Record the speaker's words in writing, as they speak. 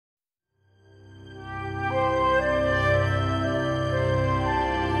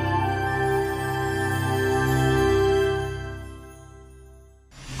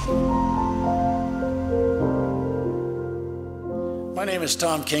name is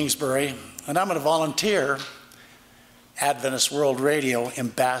Tom Kingsbury, and I'm a volunteer Adventist World Radio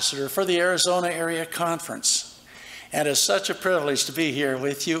ambassador for the Arizona Area Conference. And it's such a privilege to be here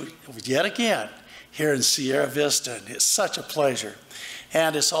with you yet again here in Sierra Vista. And it's such a pleasure.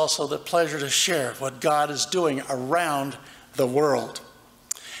 And it's also the pleasure to share what God is doing around the world.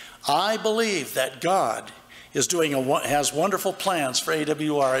 I believe that God is has wonderful plans for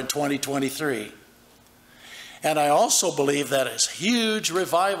AWR in 2023. And I also believe that a huge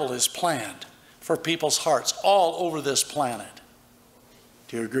revival is planned for people's hearts all over this planet.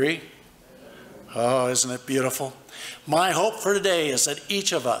 Do you agree? Oh, isn't it beautiful? My hope for today is that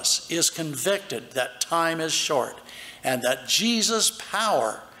each of us is convicted that time is short and that Jesus'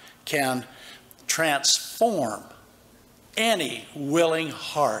 power can transform any willing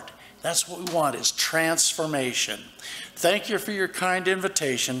heart. That's what we want, is transformation. Thank you for your kind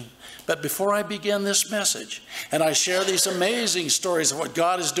invitation. But before I begin this message, and I share these amazing stories of what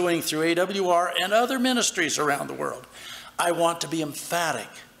God is doing through AWR and other ministries around the world, I want to be emphatic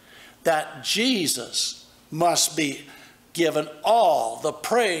that Jesus must be given all the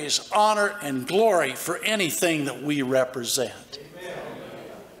praise, honor, and glory for anything that we represent. Amen.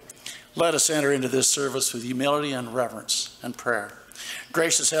 Let us enter into this service with humility and reverence and prayer.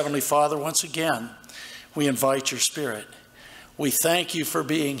 Gracious Heavenly Father, once again, we invite your Spirit. We thank you for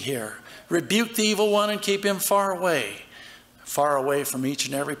being here. Rebuke the evil one and keep him far away from each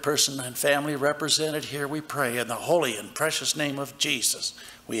and every person and family represented here, we pray. In the holy and precious name of Jesus,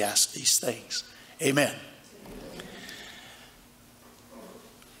 we ask these things. Amen.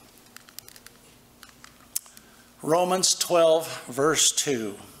 Romans 12, verse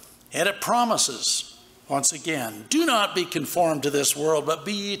 2. And it promises, once again, do not be conformed to this world, but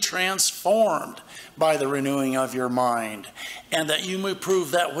be ye transformed by the renewing of your mind, and that you may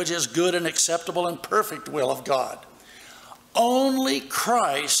prove that which is good and acceptable and perfect will of God. Only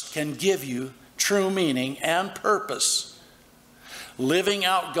Christ can give you true meaning and purpose. Living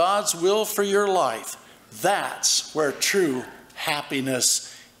out God's will for your life, that's where true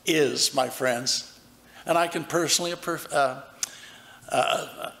happiness is, my friends. And I can personally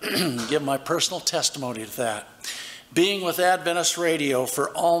give my personal testimony to that. Being with Adventist Radio for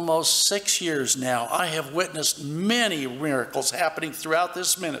almost 6 years now, I have witnessed many miracles happening throughout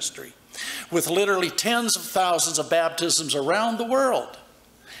this ministry, with literally tens of thousands of baptisms around the world,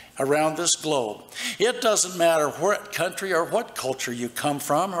 around this globe. It doesn't matter what country or what culture you come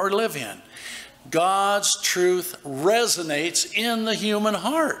from or live in. God's truth resonates in the human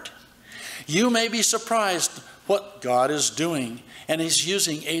heart. You may be surprised what God is doing, and He's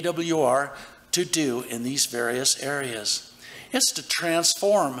using AWR to do in these various areas. It's to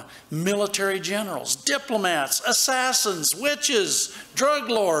transform military generals, diplomats, assassins, witches, drug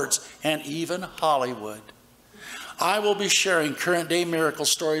lords, and even Hollywood. I will be sharing current day miracle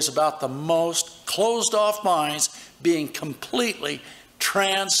stories about the most closed off minds being completely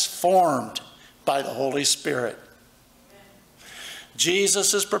transformed by the Holy Spirit.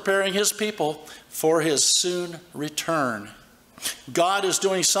 Jesus is preparing his people for his soon return. God is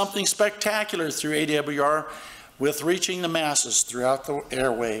doing something spectacular through AWR with reaching the masses throughout the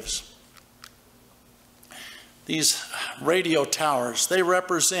airwaves. These radio towers, they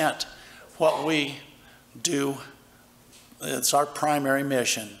represent what we do. It's our primary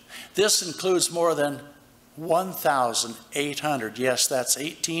mission. This includes more than 1,800, yes, that's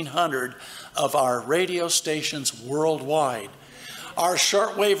 1,800 of our radio stations worldwide. Our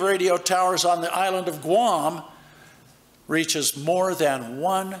shortwave radio towers on the island of Guam reaches more than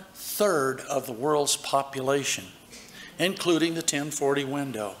 1/3 of the world's population, including the 1040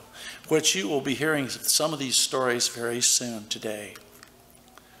 window, which you will be hearing some of these stories very soon today.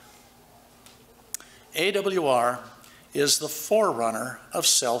 AWR is the forerunner of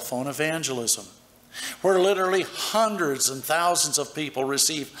cell phone evangelism, where literally hundreds and thousands of people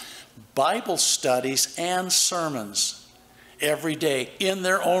receive Bible studies and sermons every day in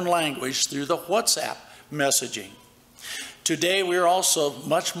their own language through the WhatsApp messaging. Today, we are also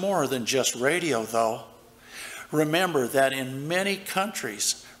much more than just radio, though. Remember that in many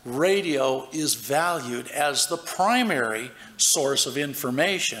countries, radio is valued as the primary source of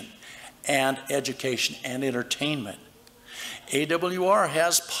information and education and entertainment. AWR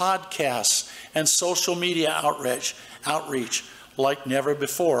has podcasts and social media outreach like never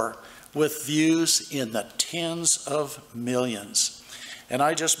before, with views in the tens of millions. And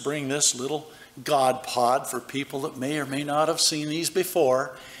I just bring this little God pod for people that may or may not have seen these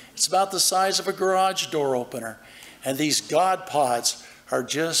before. It's about the size of a garage door opener. And these God pods are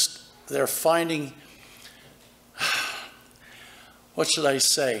they're finding, what should I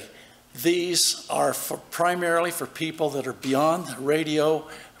say? These are primarily for people that are beyond the radio,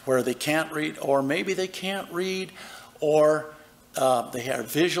 where they can't read, or maybe they can't read, or they are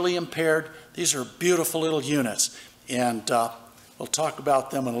visually impaired. These are beautiful little units, and we'll talk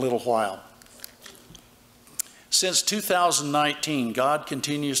about them in a little while. Since 2019, God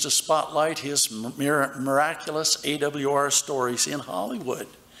continues to spotlight his miraculous AWR stories in Hollywood.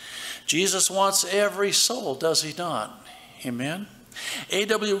 Jesus wants every soul, does he not? Amen?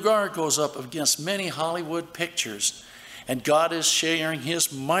 AWR goes up against many Hollywood pictures, and God is sharing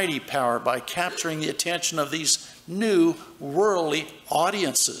his mighty power by capturing the attention of these new worldly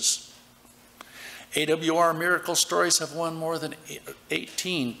audiences. AWR Miracle Stories have won more than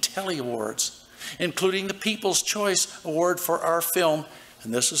 18 Telly Awards, including the People's Choice Award for our film,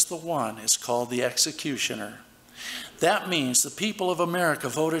 and this is the one. It's called The Executioner. That means the people of America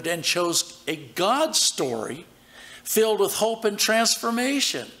voted and chose a God story filled with hope and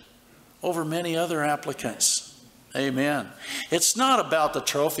transformation over many other applicants. Amen. It's not about the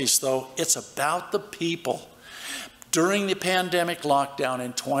trophies, though. It's about the people. During the pandemic lockdown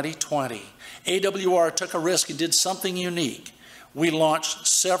in 2020, AWR took a risk and did something unique. We launched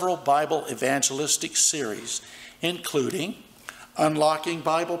several Bible evangelistic series, including Unlocking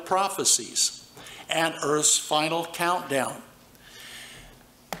Bible Prophecies and Earth's Final Countdown.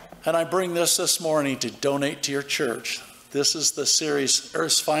 And I bring this morning to donate to your church. This is the series,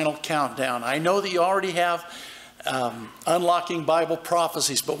 Earth's Final Countdown. I know that you already have Unlocking Bible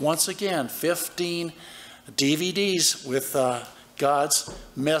Prophecies, but once again, 15 DVDs with God's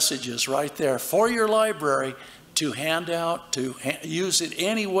messages right there for your library to hand out, to use it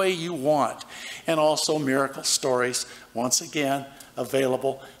any way you want. And also miracle stories, once again,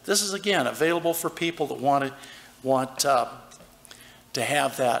 available. This is, again, available for people that want to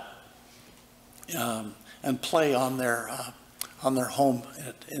have that and play on their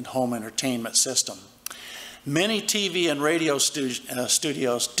home entertainment system. Many TV and radio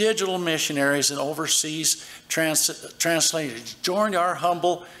studios, digital missionaries, and overseas translators joined our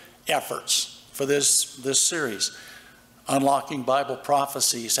humble efforts for this series, Unlocking Bible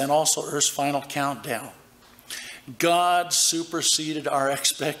Prophecies, and also Earth's Final Countdown. God superseded our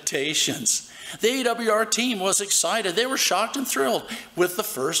expectations. The AWR team was excited. They were shocked and thrilled with the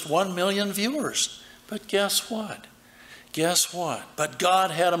first 1 million viewers. But guess what? Guess what? But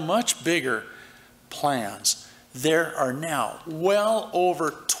God had a much bigger plans. There are now well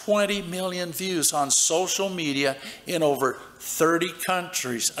over 20 million views on social media in over 30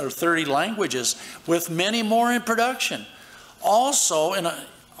 countries or 30 languages, with many more in production. Also,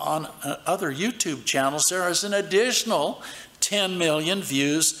 on other YouTube channels, there is an additional 10 million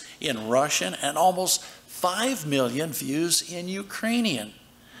views in Russian and almost 5 million views in Ukrainian.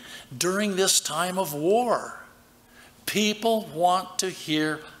 During this time of war, people want to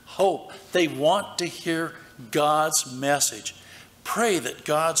hear hope. They want to hear God's message. Pray that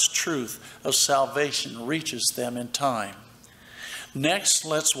God's truth of salvation reaches them in time. Next,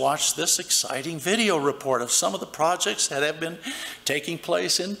 let's watch this exciting video report of some of the projects that have been taking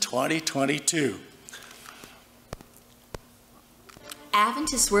place in 2022.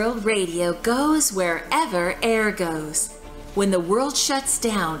 Adventist World Radio goes wherever air goes. When the world shuts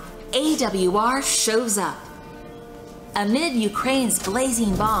down, AWR shows up. Amid Ukraine's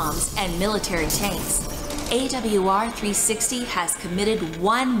blazing bombs and military tanks, AWR 360 has committed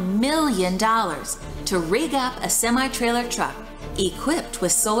 $1 million to rig up a semi-trailer truck equipped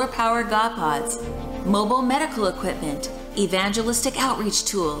with solar-powered God pods, mobile medical equipment, evangelistic outreach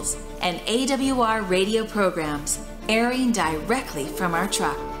tools, and AWR radio programs airing directly from our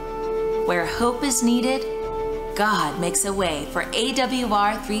truck. Where hope is needed, God makes a way for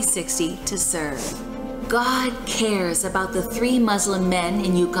AWR 360 to serve. God cares about the 3 Muslim men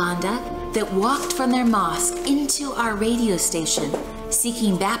in Uganda that walked from their mosque into our radio station,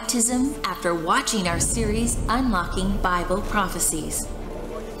 seeking baptism after watching our series, Unlocking Bible Prophecies.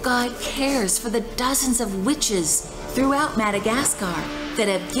 God cares for the dozens of witches throughout Madagascar that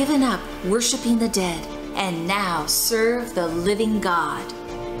have given up worshiping the dead and now serve the living God.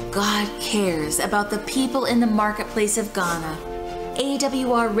 God cares about the people in the marketplace of Ghana.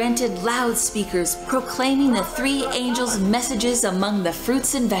 AWR rented loudspeakers proclaiming the 3 angels' messages among the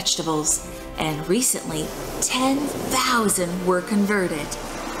fruits and vegetables, and recently 10,000 were converted.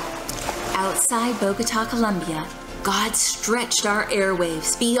 Outside Bogota, Colombia, God stretched our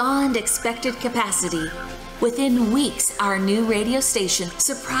airwaves beyond expected capacity. Within weeks, our new radio station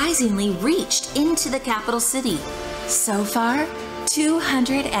surprisingly reached into the capital city. So far,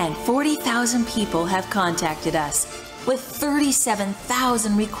 240,000 people have contacted us, with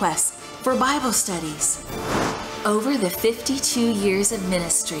 37,000 requests for Bible studies. Over the 52 years of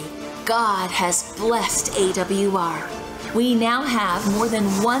ministry, God has blessed AWR. We now have more than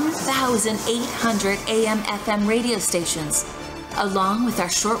 1,800 AM/FM radio stations, along with our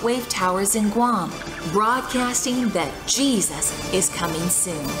shortwave towers in Guam, broadcasting that Jesus is coming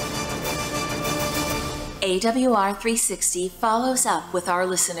soon. AWR 360 follows up with our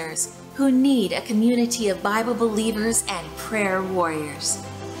listeners who need a community of Bible believers and prayer warriors.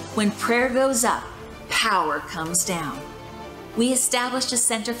 When prayer goes up, power comes down. We established a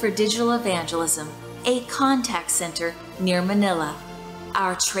Center for Digital Evangelism, a contact center near Manila.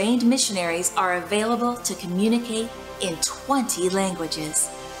 Our trained missionaries are available to communicate in 20 languages.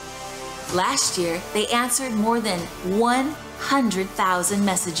 Last year, they answered more than 100,000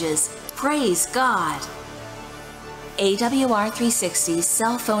 messages. Praise God! AWR 360's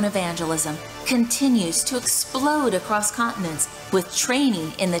cell phone evangelism continues to explode across continents with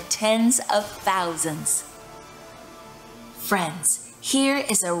training in the tens of thousands. Friends, here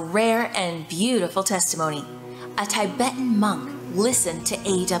is a rare and beautiful testimony. A Tibetan monk listened to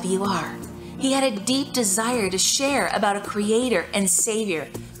AWR. He had a deep desire to share about a Creator and Savior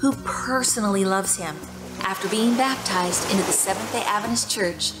who personally loves him. After being baptized into the Seventh-day Adventist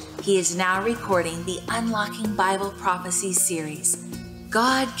Church, he is now recording the Unlocking Bible Prophecies series.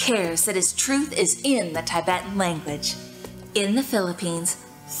 God cares that his truth is in the Tibetan language. In the Philippines,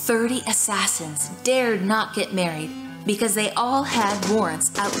 30 assassins dared not get married because they all had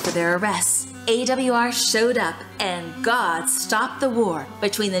warrants out for their arrests. AWR showed up and God stopped the war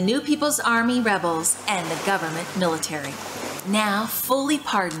between the New People's Army rebels and the government military. Now fully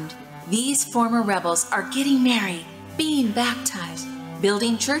pardoned, these former rebels are getting married, being baptized,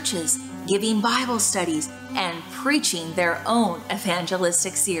 building churches, giving Bible studies, and preaching their own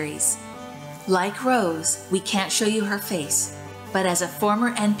evangelistic series. Like Rose, we can't show you her face, but as a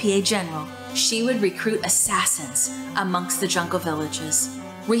former NPA general, she would recruit assassins amongst the jungle villages.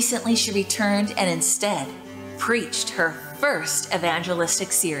 Recently, she returned and instead preached her first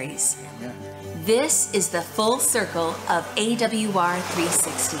evangelistic series. Amen. This is the full circle of AWR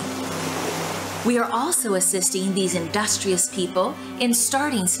 360. We are also assisting these industrious people in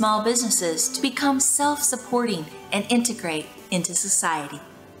starting small businesses to become self-supporting and integrate into society.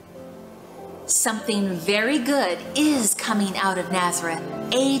 Something very good is coming out of Nazareth.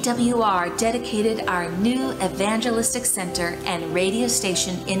 AWR dedicated our new evangelistic center and radio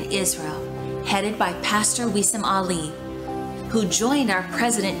station in Israel, headed by Pastor Wissam Ali, who joined our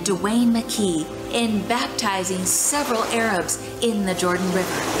President Dwayne McKee in baptizing several Arabs in the Jordan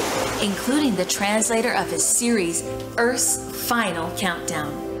River, including the translator of his series, Earth's Final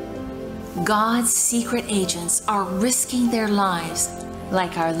Countdown. God's secret agents are risking their lives,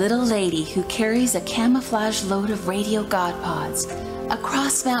 like our little lady who carries a camouflage load of radio God pods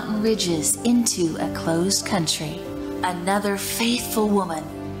across mountain ridges into a closed country. Another faithful woman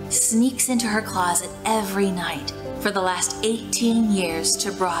sneaks into her closet every night for the last 18 years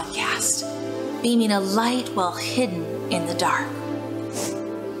to broadcast, beaming a light while hidden in the dark.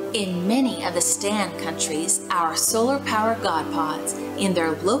 In many of the stand countries, our solar-powered God pods in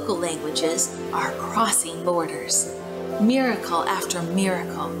their local languages are crossing borders. Miracle after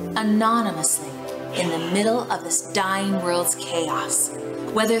miracle, anonymously, in the middle of this dying world's chaos.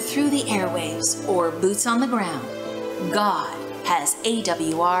 Whether through the airwaves or boots on the ground, God has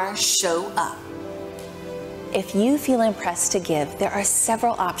AWR show up. If you feel impressed to give, there are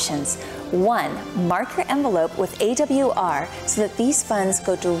several options. 1, mark your envelope with AWR so that these funds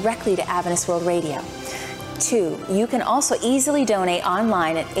go directly to Adventist World Radio. 2, you can also easily donate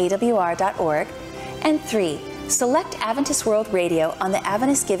online at awr.org. And 3, select Adventist World Radio on the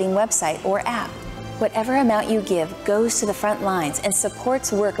Adventist Giving website or app. Whatever amount you give goes to the front lines and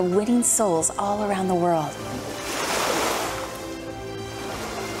supports work of winning souls all around the world.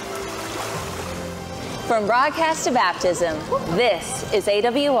 From broadcast to baptism, this is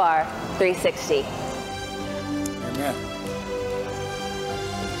AWR 360. Amen.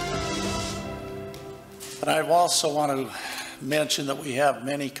 But I also want to mention that we have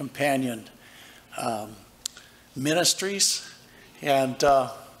many companion ministries, and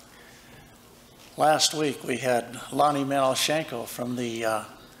last week we had Lonnie Maloshenko from the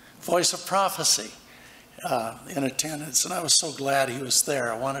Voice of Prophecy in attendance, and I was so glad he was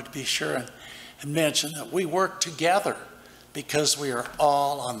there. I wanted to be sure and mention that we work together because we are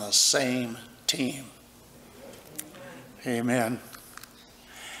all on the same team. Amen.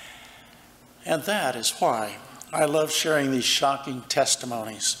 And that is why I love sharing these shocking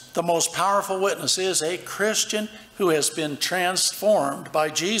testimonies. The most powerful witness is a Christian who has been transformed by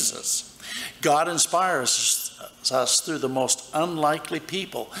Jesus. God inspires us through the most unlikely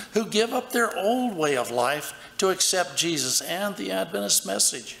people who give up their old way of life to accept Jesus and the Adventist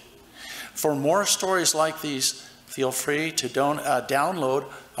message. For more stories like these, feel free to download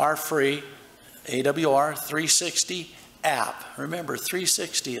our free AWR 360 app. Remember,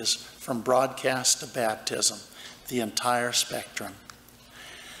 360 is from broadcast to baptism, the entire spectrum.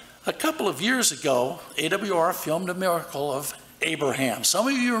 A couple of years ago, AWR filmed a miracle of Abraham. Some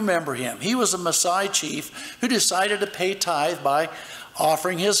of you remember him. He was a Maasai chief who decided to pay tithe by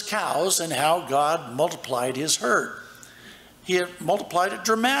offering his cows, and how God multiplied his herd. He had multiplied it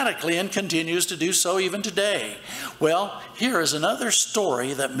dramatically and continues to do so even today. Well, here is another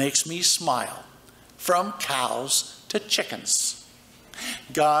story that makes me smile. From cows to chickens.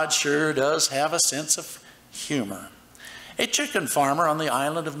 God sure does have a sense of humor. A chicken farmer on the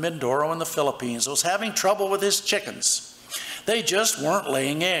island of Mindoro in the Philippines was having trouble with his chickens. They just weren't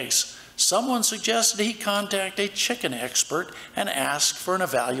laying eggs. Someone suggested he contact a chicken expert and ask for an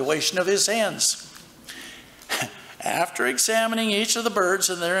evaluation of his hens. After examining each of the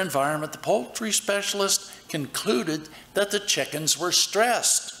birds in their environment, the poultry specialist concluded that the chickens were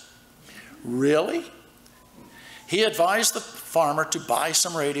stressed. Really? He advised the farmer to buy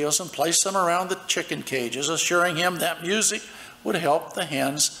some radios and place them around the chicken cages, assuring him that music would help the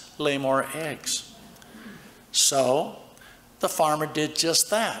hens lay more eggs. So, the farmer did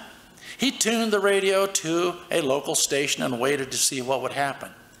just that. He tuned the radio to a local station and waited to see what would happen.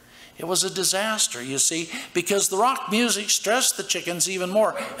 It was a disaster, you see, because the rock music stressed the chickens even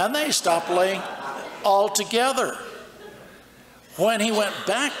more, and they stopped laying altogether. When he went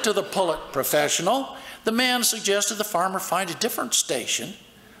back to the pullet professional, the man suggested the farmer find a different station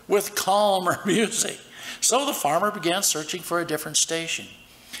with calmer music. So the farmer began searching for a different station.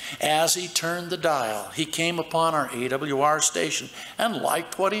 As he turned the dial, he came upon our AWR station and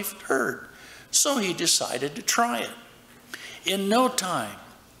liked what he heard. So he decided to try it. In no time,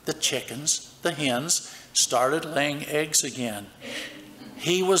 the chickens, the hens, started laying eggs again.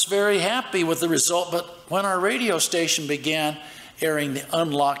 He was very happy with the result, but when our radio station began airing the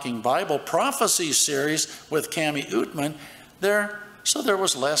Unlocking Bible Prophecy series with Cami Utman, there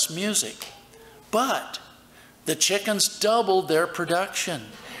was less music. But the chickens doubled their production.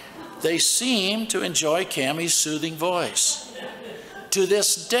 They seemed to enjoy Cami's soothing voice. To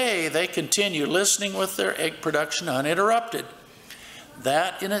this day, they continue listening with their egg production uninterrupted.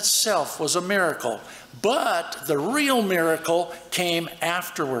 That in itself was a miracle, but the real miracle came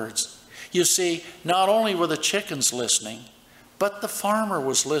afterwards. You see, not only were the chickens listening, but the farmer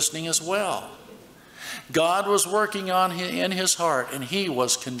was listening as well. God was working in his heart, and he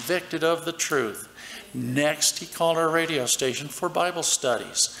was convicted of the truth. Next, he called our radio station for Bible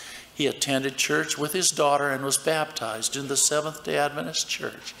studies. He attended church with his daughter and was baptized in the Seventh-day Adventist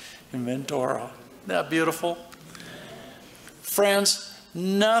Church in Mindoro. Isn't that beautiful? Friends,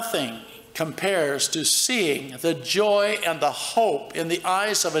 nothing compares to seeing the joy and the hope in the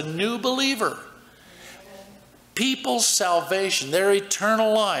eyes of a new believer. People's salvation, their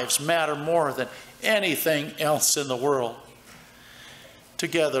eternal lives, matter more than anything else in the world.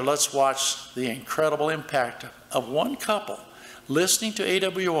 Together, let's watch the incredible impact of one couple listening to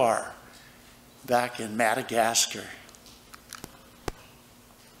AWR back in Madagascar.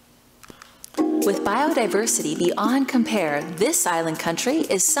 With biodiversity beyond compare, this island country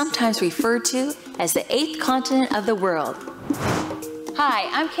is sometimes referred to as the 8th continent of the world. Hi,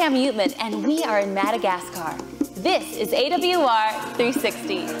 I'm Cami Utman, and we are in Madagascar. This is AWR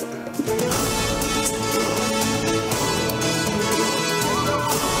 360.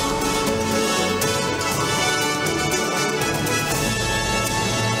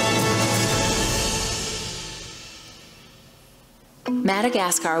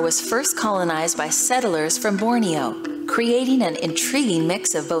 Madagascar was first colonized by settlers from Borneo, creating an intriguing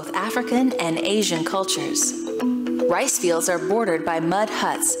mix of both African and Asian cultures. Rice fields are bordered by mud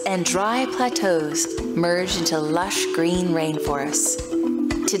huts, and dry plateaus merge into lush green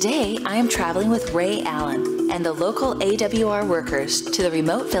rainforests. Today, I am traveling with Ray Allen and the local AWR workers to the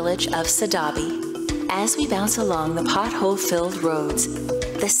remote village of Sadabi. As we bounce along the pothole-filled roads,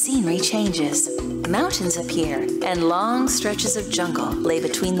 the scenery changes. Mountains appear, and long stretches of jungle lay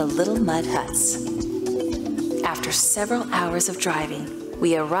between the little mud huts. After several hours of driving,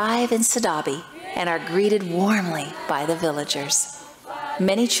 we arrive in Sadabi and are greeted warmly by the villagers.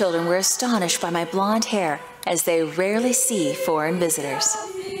 Many children were astonished by my blonde hair, as they rarely see foreign visitors.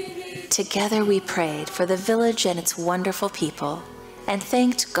 Together we prayed for the village and its wonderful people, and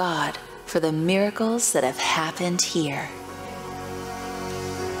thanked God for the miracles that have happened here.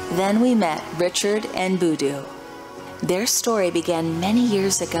 Then we met Richard and Boodoo. Their story began many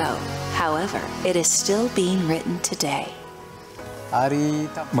years ago. However, it is still being written today.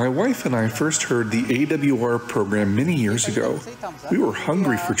 My wife and I first heard the AWR program many years ago. We were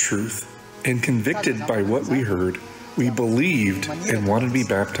hungry for truth. and convicted by what we heard, we believed and wanted to be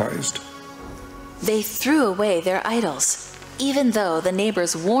baptized. They threw away their idols, even though the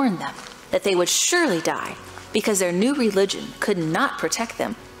neighbors warned them that they would surely die because their new religion could not protect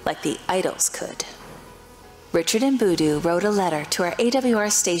them like the idols could. Richard and Boodoo wrote a letter to our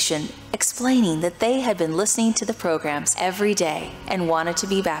AWR station explaining that they had been listening to the programs every day and wanted to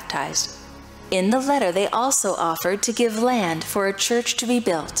be baptized. In the letter, they also offered to give land for a church to be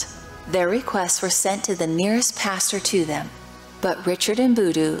built. Their requests were sent to the nearest pastor to them, but Richard and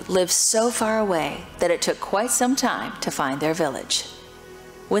Boodoo lived so far away that it took quite some time to find their village.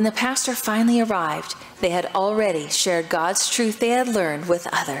 When the pastor finally arrived, they had already shared God's truth they had learned with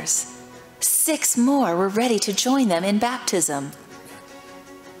others. 6 more were ready to join them in baptism.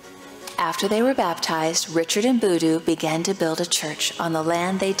 After they were baptized, Richard and Boodoo began to build a church on the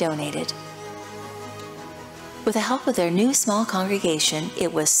land they donated. With the help of their new small congregation,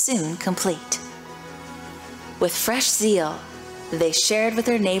 it was soon complete. With fresh zeal, they shared with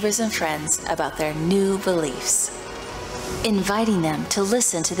their neighbors and friends about their new beliefs, inviting them to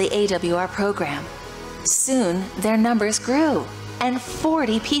listen to the AWR program. Soon, their numbers grew, and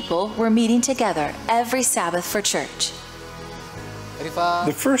 40 people were meeting together every Sabbath for church.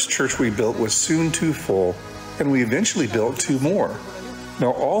 The first church we built was soon too full, and we eventually built 2 more.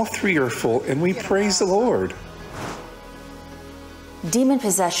 Now all 3 are full, and we praise the Lord. Demon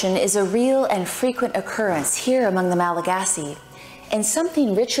possession is a real and frequent occurrence here among the Malagasy, and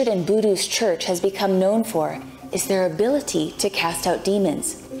something Richard and Boodoo's church has become known for is their ability to cast out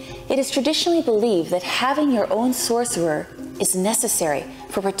demons. It is traditionally believed that having your own sorcerer is necessary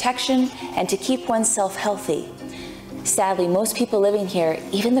for protection and to keep oneself healthy. Sadly, most people living here,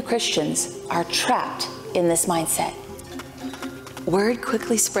 even the Christians, are trapped in this mindset. Word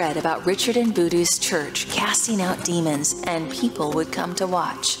quickly spread about Richard and Boodoo's church casting out demons, and people would come to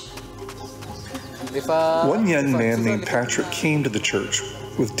watch. One young man named Patrick came to the church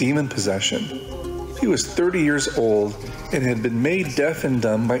with demon possession. He was 30 years old and had been made deaf and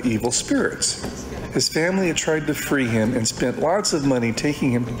dumb by evil spirits. His family had tried to free him and spent lots of money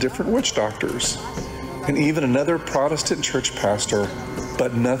taking him to different witch doctors, and even another Protestant church pastor,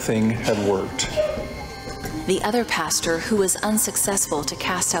 but nothing had worked. The other pastor, who was unsuccessful to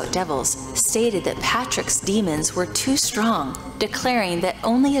cast out devils, stated that Patrick's demons were too strong, declaring that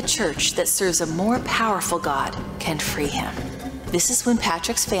only a church that serves a more powerful God can free him. This is when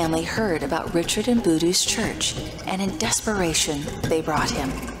Patrick's family heard about Richard and Boodoo's church, and in desperation, they brought him.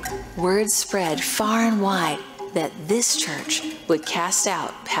 Word spread far and wide that this church would cast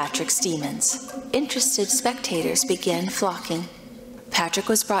out Patrick's demons. Interested spectators began flocking. Patrick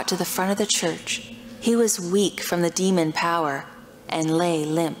was brought to the front of the church. He was weak from the demon power and lay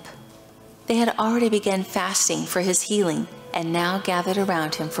limp. They had already begun fasting for his healing and now gathered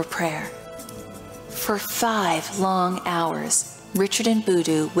around him for prayer. For 5 long hours, Richard and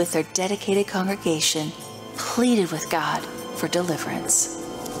Boodoo, with their dedicated congregation, pleaded with God for deliverance.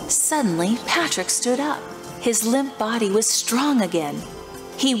 Suddenly, Patrick stood up. His limp body was strong again.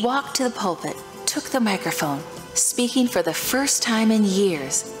 He walked to the pulpit, took the microphone, speaking for the first time in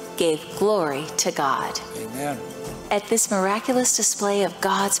years, gave glory to God. Amen. At this miraculous display of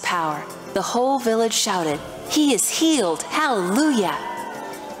God's power, the whole village shouted, "He is healed! Hallelujah!"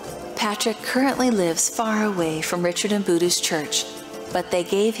 Patrick currently lives far away from Richard and Boodoo's church, but they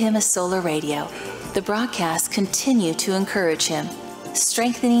gave him a solar radio. The broadcasts continue to encourage him,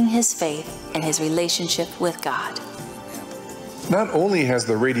 strengthening his faith and his relationship with God. Not only has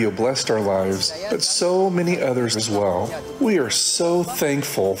the radio blessed our lives, but so many others as well. We are so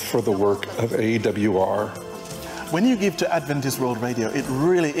thankful for the work of AWR. When you give to Adventist World Radio, it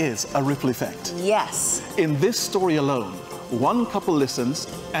really is a ripple effect. Yes. In this story alone, 1 couple listens,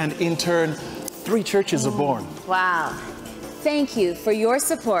 and in turn, 3 churches are born. Wow. Thank you for your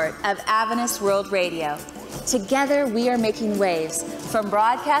support of Adventist World Radio. Together, we are making waves from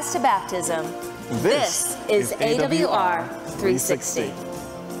broadcast to baptism. This is AWR 360.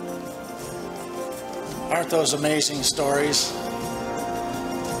 Aren't those amazing stories?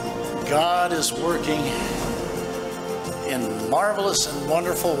 God is working in marvelous and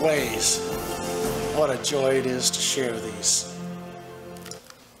wonderful ways. What a joy it is to share these.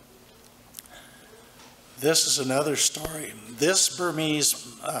 This is another story. This Burmese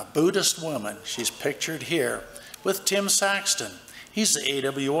Buddhist woman, she's pictured here with Tim Saxton. He's the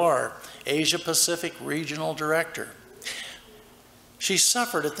AWR Asia Pacific Regional Director. She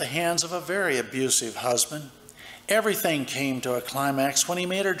suffered at the hands of a very abusive husband. Everything came to a climax when he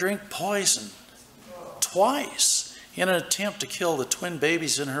made her drink poison twice in an attempt to kill the twin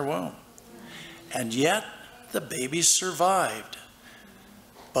babies in her womb. And yet, the babies survived.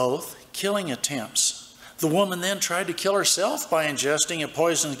 Both killing attempts. The woman then tried to kill herself by ingesting a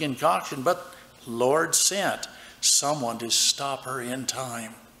poison concoction, but the Lord sent someone to stop her in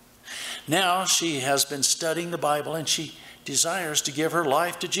time. Now she has been studying the Bible and she desires to give her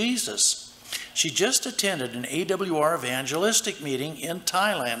life to Jesus. She just attended an AWR evangelistic meeting in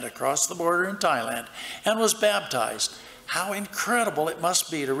Thailand, across the border in Thailand, and was baptized. How incredible it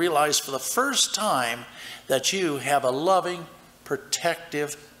must be to realize for the first time that you have a loving,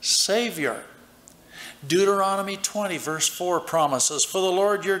 protective Savior. Deuteronomy 20 verse 4 promises, "For the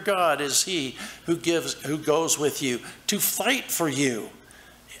Lord your God is he who goes with you to fight for you,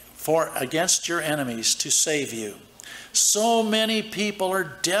 for against your enemies to save you." So many people are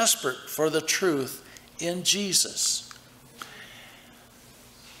desperate for the truth in Jesus.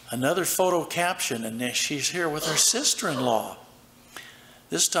 Another photo caption, and she's here with her sister-in-law.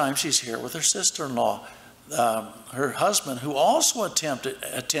 This time she's here with her sister-in-law, her husband, who also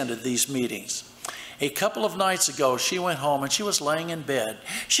attended these meetings. A couple of nights ago, she went home and she was laying in bed.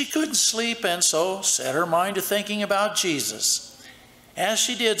 She couldn't sleep and so set her mind to thinking about Jesus. As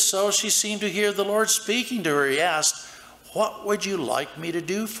she did so, she seemed to hear the Lord speaking to her. He asked, "What would you like me to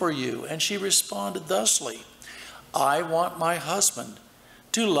do for you?" And she responded thusly, "I want my husband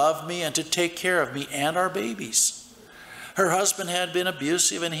to love me and to take care of me and our babies." Her husband had been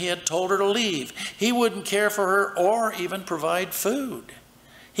abusive and he had told her to leave. He wouldn't care for her or even provide food.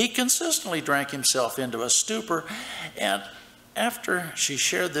 He consistently drank himself into a stupor, and after she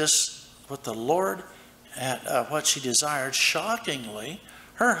shared this with the Lord, what she desired, shockingly,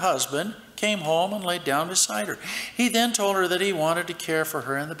 her husband came home and laid down beside her. He then told her that he wanted to care for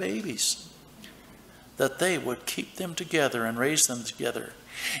her and the babies, that they would keep them together and raise them together.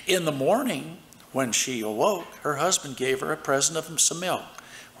 In the morning, when she awoke, her husband gave her a present of some milk,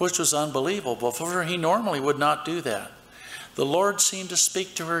 which was unbelievable, for he normally would not do that. The Lord seemed to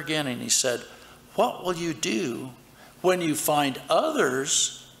speak to her again, and he said, "What will you do when you find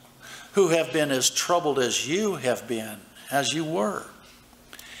others who have been as troubled as you have been, as you were?"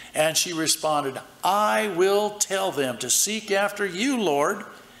 And she responded, "I will tell them to seek after you, Lord."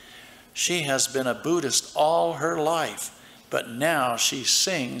 She has been a Buddhist all her life, but now she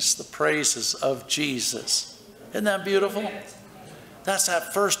sings the praises of Jesus. Isn't that beautiful? That's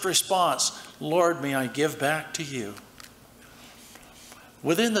that first response. "Lord, may I give back to you."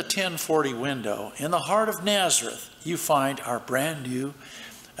 Within the 1040 window, in the heart of Nazareth, you find our brand new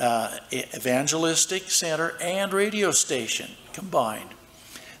evangelistic center and radio station combined.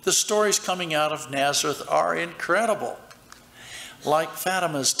 The stories coming out of Nazareth are incredible. Like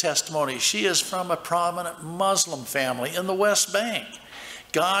Fatima's testimony, she is from a prominent Muslim family in the West Bank.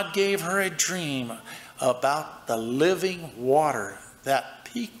 God gave her a dream about the living water that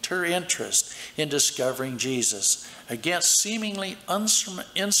piqued her interest in discovering Jesus against seemingly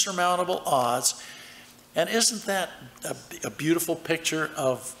insurmountable odds. And isn't that a beautiful picture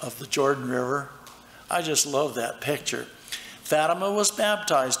of the Jordan River? I just love that picture. Fatima was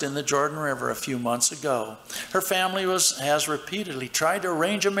baptized in the Jordan River a few months ago. Her family has repeatedly tried to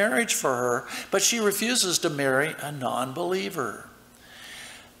arrange a marriage for her, but she refuses to marry a non-believer.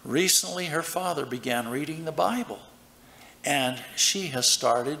 Recently, her father began reading the Bible, and she has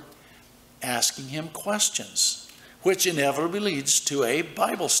started asking him questions, which inevitably leads to a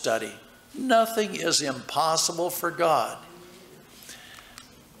Bible study. Nothing is impossible for God.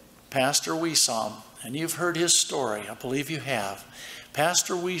 Pastor Wiesom, and you've heard his story, I believe you have.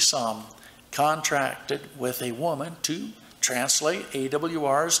 Pastor Wiesom contracted with a woman to translate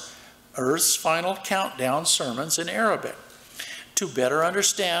AWR's Earth's Final Countdown sermons in Arabic. To better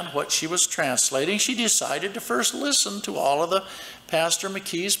understand what she was translating, she decided to first listen to all of the Pastor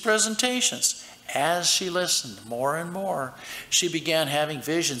McKee's presentations. As she listened more and more, she began having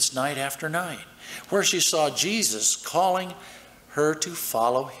visions night after night, where she saw Jesus calling her to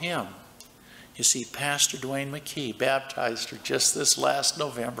follow him. You see, Pastor Dwayne McKee baptized her just this last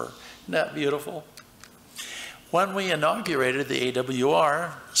November. Isn't that beautiful? When we inaugurated the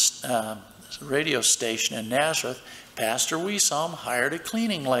AWR radio station in Nazareth, Pastor Wiesom hired a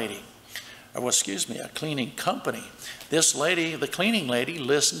cleaning lady, or a cleaning company. This lady, the cleaning lady,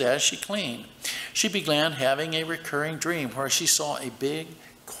 listened as she cleaned. She began having a recurring dream where she saw a big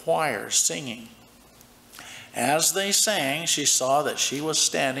choir singing. As they sang, she saw that she was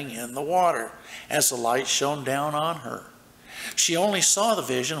standing in the water as the light shone down on her. She only saw the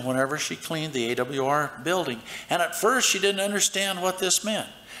vision whenever she cleaned the AWR building, and at first she didn't understand what this meant.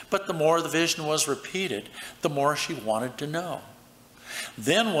 But the more the vision was repeated, the more she wanted to know.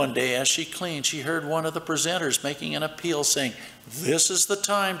 Then one day as she cleaned, she heard one of the presenters making an appeal saying, "This is the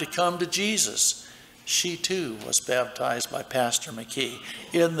time to come to Jesus." She too was baptized by Pastor McKee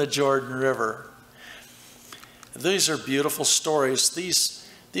in the Jordan River. These are beautiful stories.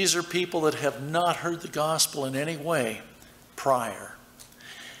 These are people that have not heard the gospel in any way prior.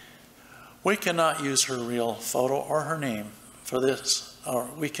 We cannot use her real photo or her name for this, or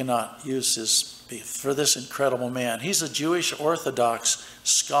we cannot use for this incredible man. He's a Jewish Orthodox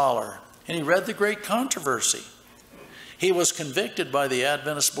scholar, and he read the Great Controversy. He was convicted by the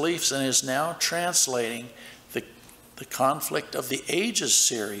Adventist beliefs and is now translating the Conflict of the Ages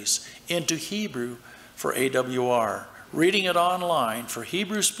series into Hebrew for AWR, reading it online for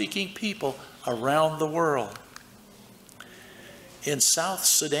Hebrew-speaking people around the world. In South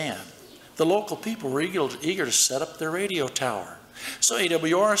Sudan, the local people were eager to set up their radio tower, so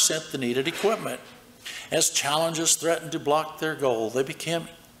AWR sent the needed equipment. As challenges threatened to block their goal, they became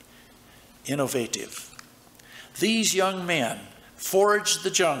innovative. These young men foraged the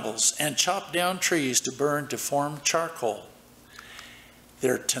jungles and chopped down trees to burn to form charcoal.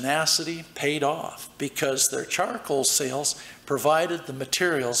 Their tenacity paid off because their charcoal sales provided the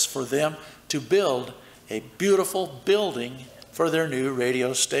materials for them to build a beautiful building for their new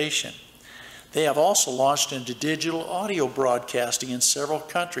radio station. They have also launched into digital audio broadcasting in several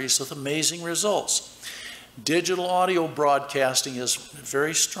countries with amazing results. Digital audio broadcasting is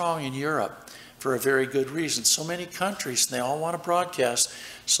very strong in Europe for a very good reason. So many countries, they all want to broadcast,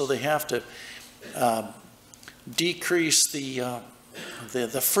 so they have to decrease the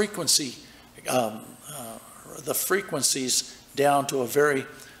frequency, the frequencies down to a very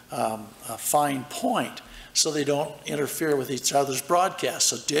fine point, so they don't interfere with each other's broadcasts.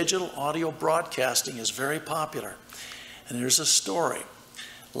 So digital audio broadcasting is very popular. And there's a story.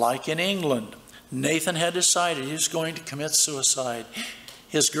 Like in England, Nathan had decided he was going to commit suicide.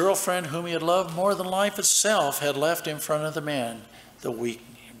 His girlfriend, whom he had loved more than life itself, had left him in front of the man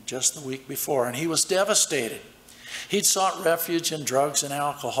just the week before, and he was devastated. He'd sought refuge in drugs and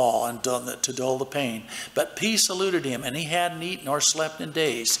alcohol and to dull the pain, but peace eluded him, and he hadn't eaten or slept in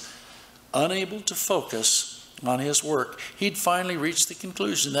days. Unable to focus on his work, he'd finally reached the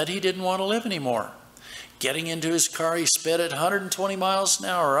conclusion that he didn't want to live anymore. Getting into his car, he sped at 120 miles an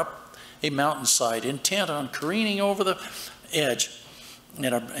hour up a mountainside, intent on careening over the edge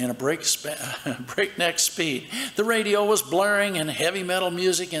in a breakneck speed. The radio was blaring and heavy metal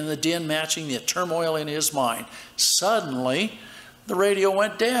music and the din matching the turmoil in his mind. Suddenly, the radio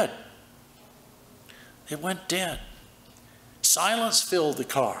went dead. It went dead. Silence filled the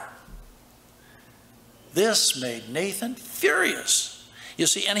car. This made Nathan furious. You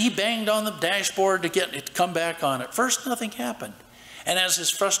see, and he banged on the dashboard to get it to come back on. At first, nothing happened. And as his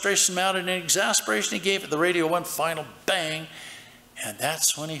frustration mounted and exasperation he gave it, the radio went final bang, and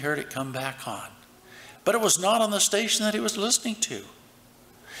that's when he heard it come back on. But it was not on the station that he was listening to.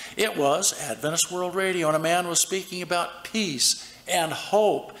 It was Adventist World Radio, and a man was speaking about peace and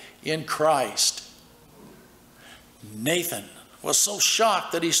hope in Christ. Nathan was so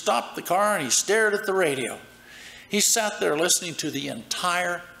shocked that he stopped the car and he stared at the radio. He sat there listening to the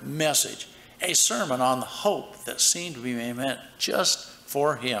entire message, a sermon on the hope that seemed to be meant just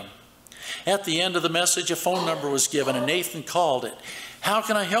for him. At the end of the message, a phone number was given, and Nathan called it. "How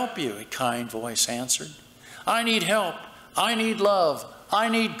can I help you?" a kind voice answered. "I need help. I need love. I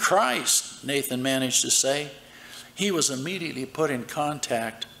need Christ," Nathan managed to say. He was immediately put in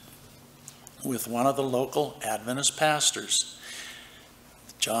contact with one of the local Adventist pastors.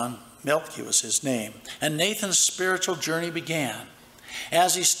 John Melky was his name, and Nathan's spiritual journey began.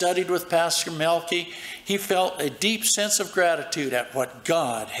 As he studied with Pastor Melky, he felt a deep sense of gratitude at what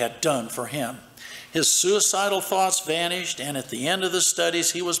God had done for him. His suicidal thoughts vanished, and at the end of the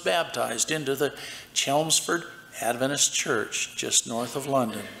studies, he was baptized into the Chelmsford Adventist Church just north of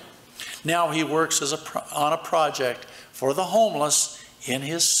London. Now he works on a project for the homeless in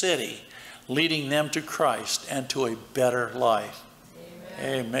his city, leading them to Christ and to a better life.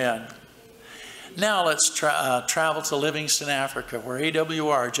 Amen. Amen. Now let's travel to Livingston, Africa, where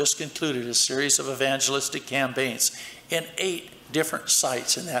AWR just concluded a series of evangelistic campaigns in 8 different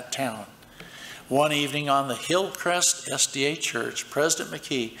sites in that town. One evening on the Hillcrest SDA Church, President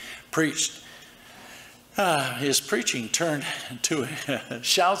McKee preached. His preaching turned into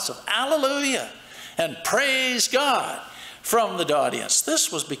shouts of hallelujah and praise God from the audience. This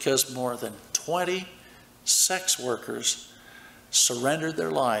was because more than 20 sex workers surrendered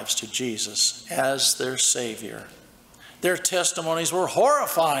their lives to Jesus as their Savior. Their testimonies were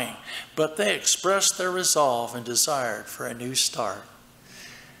horrifying, but they expressed their resolve and desire for a new start.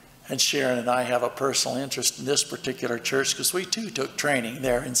 And Sharon and I have a personal interest in this particular church because we too took training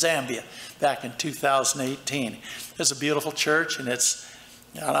there in Zambia back in 2018. It's a beautiful church, and it's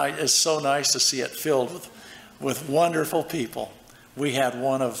And it's so nice to see it filled with wonderful people. We had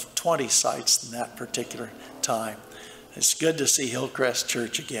one of 20 sites in that particular time. It's good to see Hillcrest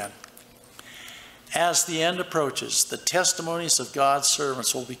Church again. As the end approaches, the testimonies of God's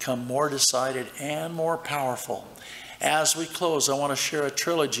servants will become more decided and more powerful. As we close, I want to share a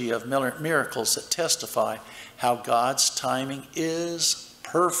trilogy of miracles that testify how God's timing is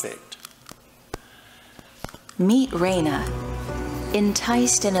perfect. Meet Raina.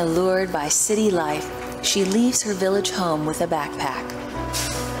 Enticed and allured by city life, she leaves her village home with a backpack.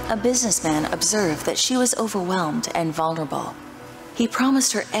 A businessman observed that she was overwhelmed and vulnerable. He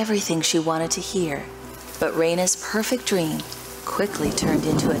promised her everything she wanted to hear, but Raina's perfect dream quickly turned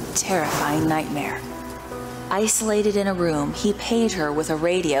into a terrifying nightmare. Isolated in a room, he paid her with a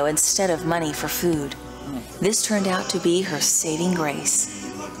radio instead of money for food. This turned out to be her saving grace.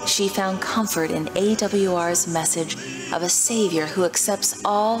 She found comfort in AWR's message of a Savior who accepts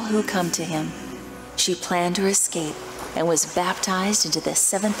all who come to him. She planned her escape and was baptized into the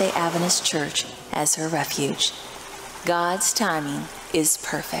Seventh-day Adventist Church as her refuge. God's timing is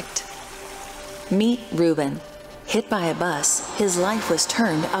perfect. Meet Reuben. Hit by a bus, his life was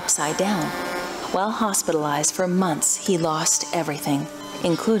turned upside down. While hospitalized for months, he lost everything,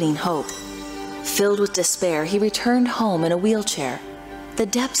 including hope. Filled with despair, he returned home in a wheelchair. The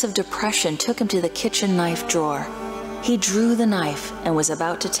depths of depression took him to the kitchen knife drawer. He drew the knife and was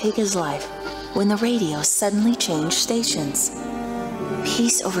about to take his life when the radio suddenly changed stations.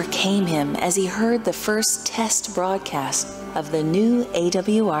 Peace overcame him as he heard the first test broadcast of the new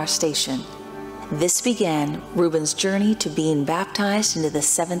AWR station. This began Reuben's journey to being baptized into the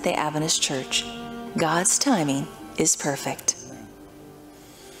Seventh-day Adventist Church. God's timing is perfect.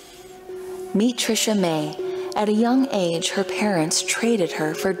 Meet Tricia May. At a young age, her parents traded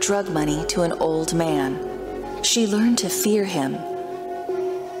her for drug money to an old man. She learned to fear him.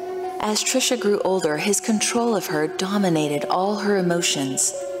 As Tricia grew older, his control of her dominated all her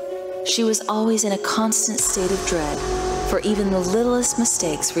emotions. She was always in a constant state of dread, for even the littlest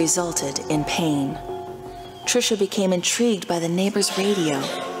mistakes resulted in pain. Tricia became intrigued by the neighbor's radio.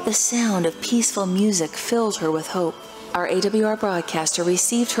 The sound of peaceful music filled her with hope. Our AWR broadcaster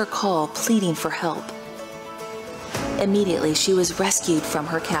received her call pleading for help. Immediately, she was rescued from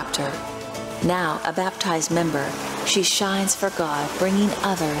her captor. Now, a baptized member, she shines for God, bringing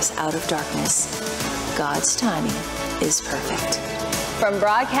others out of darkness. God's timing is perfect. From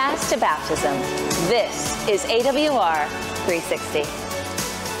broadcast to baptism, this is AWR 360.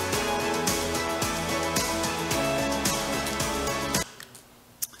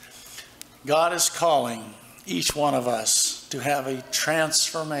 God is calling each one of us to have a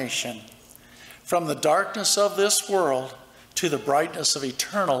transformation from the darkness of this world to the brightness of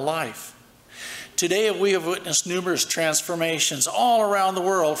eternal life. Today we have witnessed numerous transformations all around the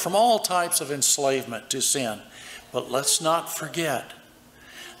world from all types of enslavement to sin. But let's not forget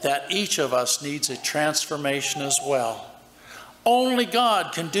that each of us needs a transformation as well. Only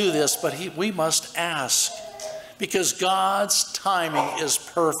God can do this, but we must ask, because God's timing is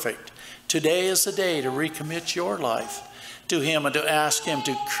perfect. Today is the day to recommit your life to him and to ask him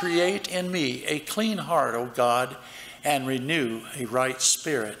to create in me a clean heart, O God, and renew a right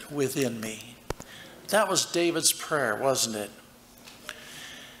spirit within me. That was David's prayer, wasn't it?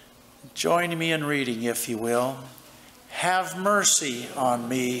 Join me in reading, if you will. Have mercy on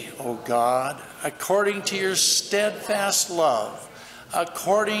me, O God, according to your steadfast love,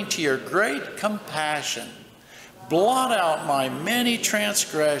 according to your great compassion. Blot out my many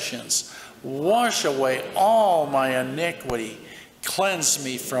transgressions. Wash away all my iniquity. Cleanse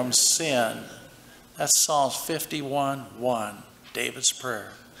me from sin. That's Psalms 51:1, David's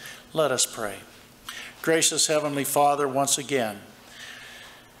prayer. Let us pray. Gracious Heavenly Father, once again,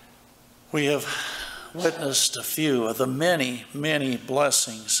 we have witnessed a few of the many, many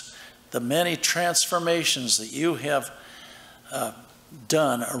blessings, the many transformations that you have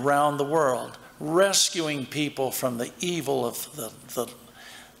done around the world, rescuing people from the evil of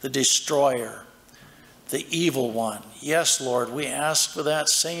the destroyer, the evil one. Yes, Lord, we ask for that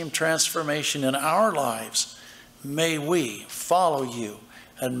same transformation in our lives. May we follow you,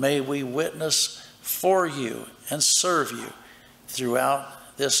 and may we witness for you and serve you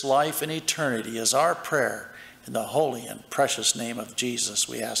throughout this life and eternity is our prayer. In the holy and precious name of Jesus,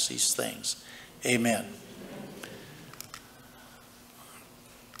 we ask these things. Amen.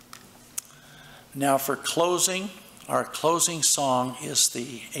 Now for closing, our closing song is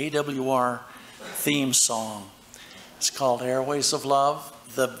the AWR theme song. It's called Airways of Love.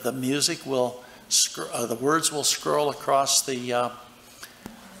 The music will, the words will scroll across the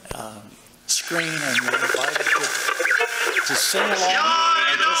screen, and we're invited to sing along.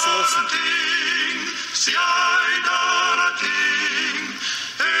 Let's listen. Si ay darating,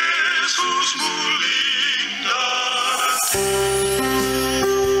 Jesus muling darating.